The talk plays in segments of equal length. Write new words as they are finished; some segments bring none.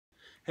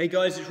Hey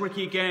guys, it's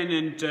Ricky again,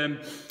 and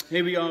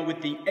here we are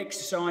with the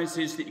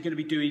exercises that you're going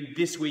to be doing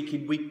this week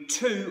in week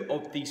 2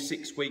 of the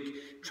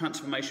 6-week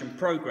transformation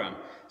program.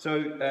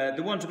 So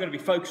the ones we're going to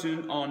be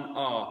focusing on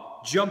are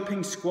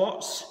jumping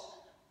squats.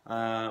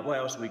 What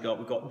else have we got?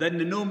 We've got then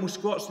the normal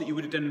squats that you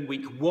would have done in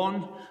week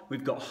 1.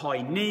 We've got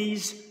high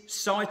knees,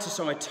 side to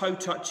side toe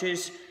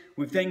touches.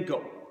 We've then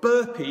got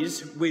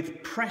burpees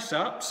with press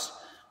ups.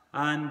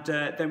 And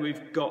then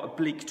we've got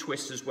oblique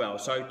twists as well.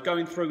 So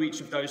going through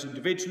each of those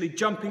individually,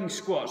 jumping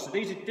squats. So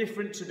these are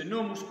different to the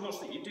normal squats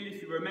that you do.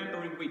 If you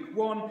remember in week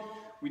 1,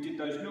 we did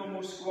those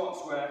normal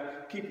squats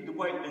where keeping the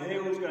weight in the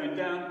heels, going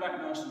down,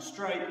 back nice and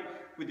straight.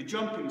 With the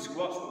jumping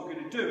squats, what we're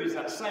going to do is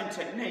that same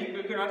technique,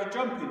 but we're going to add a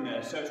jump in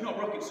there. So it's not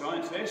rocket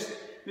science this.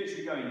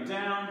 Literally going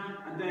down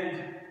and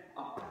then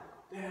up,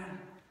 down,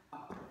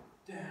 up,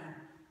 down,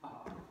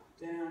 up,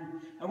 down.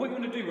 And what you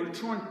want to do, we're going to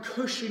try and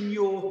cushion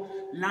your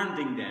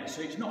landing there.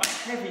 So it's not a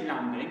heavy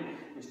landing,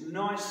 it's a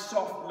nice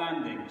soft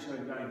landing. So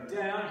we're going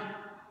down,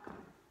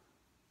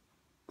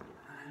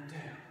 and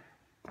down,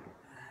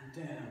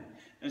 and down.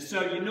 And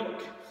so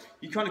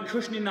you're kind of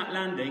cushioning that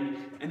landing,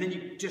 and then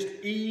you're just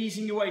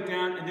easing your way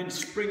down and then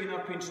springing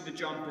up into the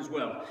jump as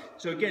well.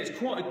 So again, it's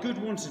quite a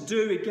good one to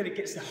do. Again, it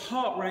gets the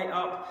heart rate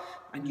up,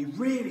 and you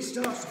really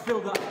start to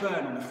feel that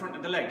burn on the front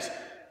of the legs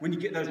when you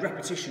get those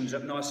repetitions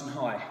up nice and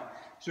high.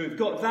 So we've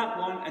got that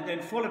one, and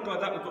then followed by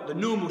that we've got the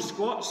normal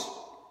squats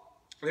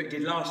that we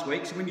did last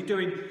week. So when you're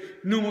doing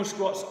normal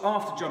squats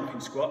after jumping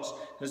squats,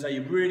 as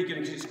you're really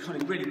getting, it's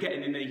kind of really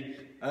getting in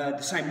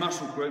the same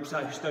muscle groups,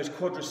 those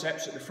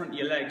quadriceps at the front of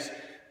your legs,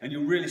 and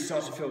you'll really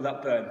start to feel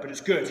that burn, but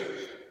it's good.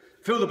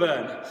 Feel the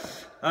burn.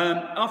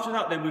 After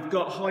that then we've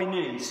got high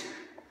knees.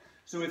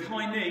 So with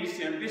high knees,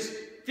 you know,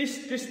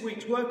 this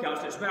week's workout,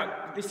 so it's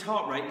about this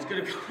heart rate is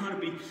going to kind of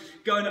be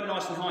going up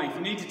nice and high. If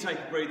you need to take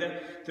a breather,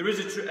 there is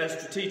a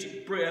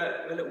strategic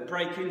a little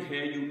break in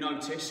here, you'll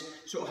notice,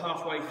 sort of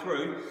halfway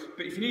through.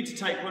 But if you need to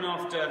take one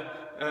after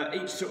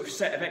each sort of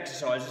set of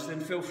exercises, then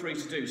feel free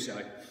to do so.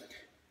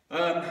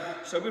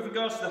 So with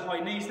regards to the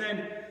high knees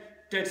then,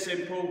 dead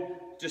simple,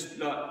 just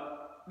like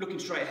looking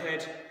straight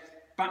ahead,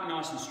 back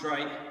nice and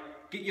straight.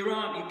 Get your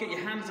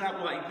hands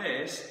out like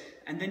this,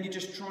 and then you're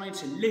just trying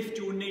to lift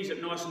your knees up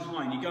nice and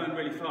high, and you're going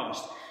really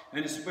fast.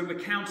 And it's, when we're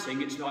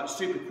counting, it's like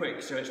super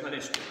quick, so it's like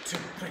this. 2,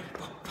 3,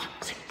 4, 5,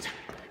 6, 7,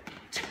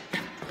 8,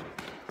 9, 10,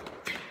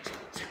 11,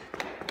 12.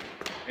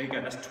 There you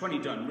go, that's 20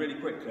 done really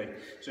quickly.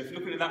 So if you're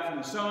looking at that from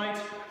the side,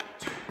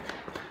 2, 3,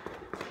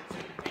 4,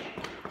 7, 8, 9,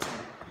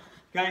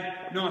 10. Okay,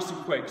 nice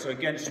and quick. So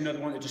again, it's another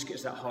one that just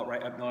gets that heart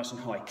rate up nice and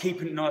high.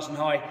 Keeping it nice and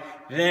high,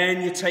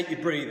 then you take your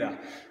breather.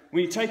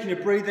 When you're taking a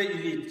breather,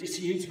 you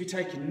need to be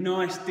taking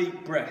nice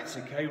deep breaths,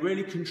 okay?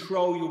 Really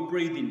control your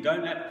breathing.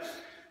 Don't let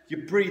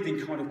your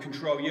breathing kind of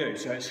control you.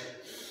 So it's,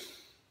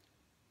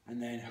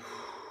 and then,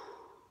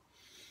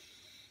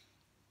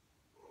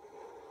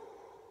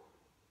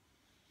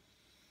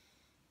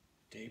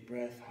 deep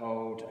breath,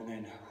 hold, and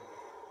then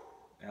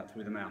out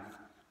through the mouth,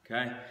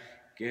 okay?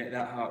 Get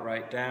that heart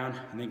rate down,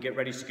 and then get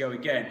ready to go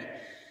again.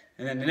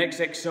 And then the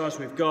next exercise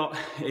we've got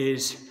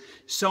is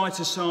side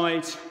to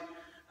side.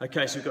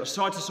 Okay, so we've got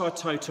side to side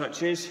toe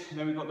touches, and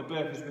then we've got the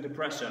burpees with the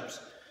press ups.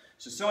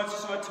 So side to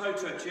side toe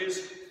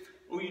touches,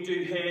 all you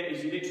do here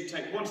is you literally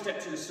take one step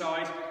to the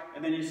side,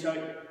 and then you take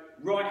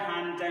right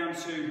hand down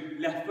to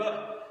left foot,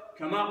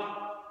 come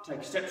up, take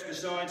a step to the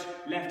side,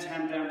 left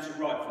hand down to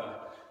right foot.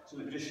 So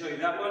let me just show you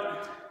that one.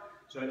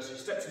 So it's a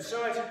step to the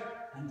side,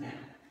 and down,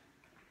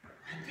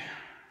 and down.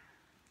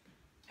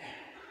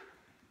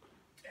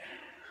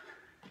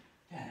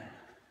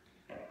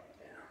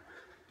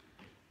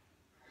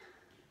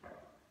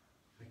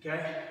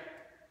 Okay,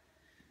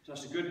 so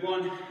that's a good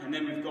one. And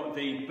then we've got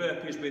the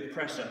burpees with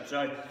press up.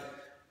 So I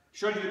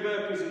showed you the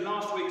burpees in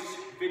last week's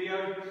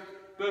video.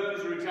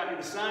 Burpees are exactly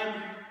the same.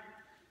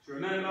 So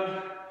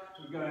remember,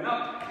 so we're going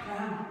up,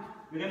 down,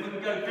 and then we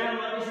can go down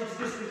like this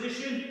into this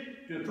position,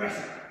 do a press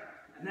up,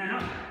 and then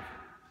up,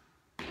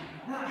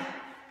 like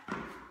that,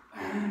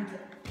 and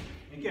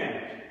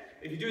again.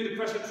 If you're doing the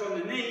press ups on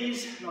the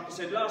knees, like I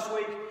said last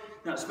week,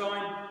 that's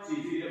fine. So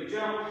you do a little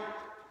jump,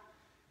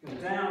 go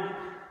down,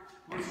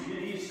 onto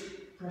your knees,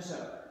 press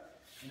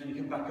up, and then you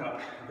come back up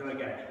and go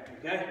again,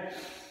 okay?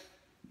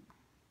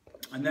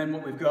 And then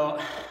what we've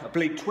got,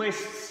 oblique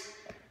twists.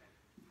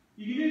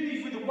 You can do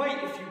these with a weight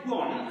if you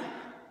want.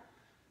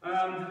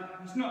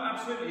 It's not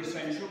absolutely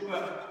essential,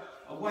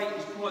 but a weight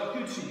is quite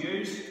good to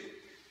use.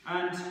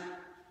 And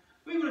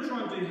what you're going to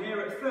try and do here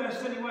at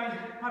first anyway,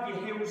 have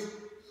your heels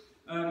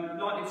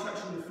lightly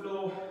touching the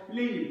floor,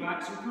 leaning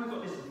back, so we've kind of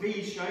got this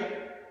V shape,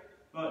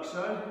 like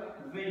so,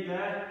 a V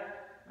there.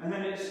 And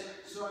then it's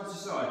side to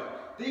side.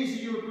 These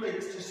are your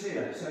obliques just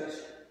here, so it's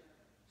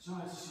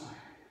side to side.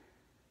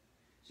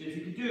 So if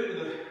you can do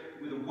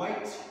it with a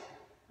weight,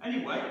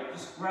 any weight,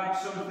 just grab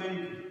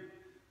something,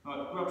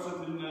 like grab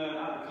something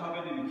out of the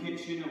cupboard in the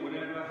kitchen or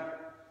whatever.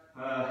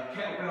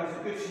 Kettlebells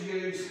are good to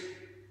use,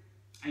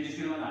 and just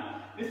do it like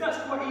that. If that's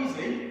quite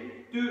easy,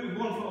 do it with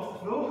 1 foot off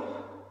the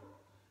floor.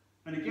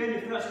 And again,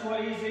 if that's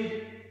quite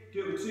easy,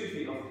 do it with 2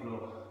 feet off the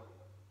floor.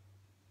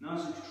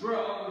 Nice and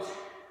controlled.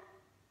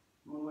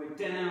 All the way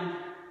down.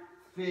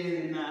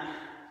 Feeling that.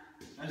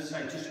 As I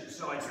say, just at the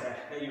sides there.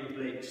 They're your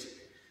obliques.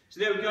 So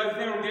there we go.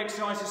 They're all the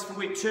exercises for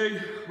week 2.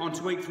 On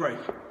to week 3.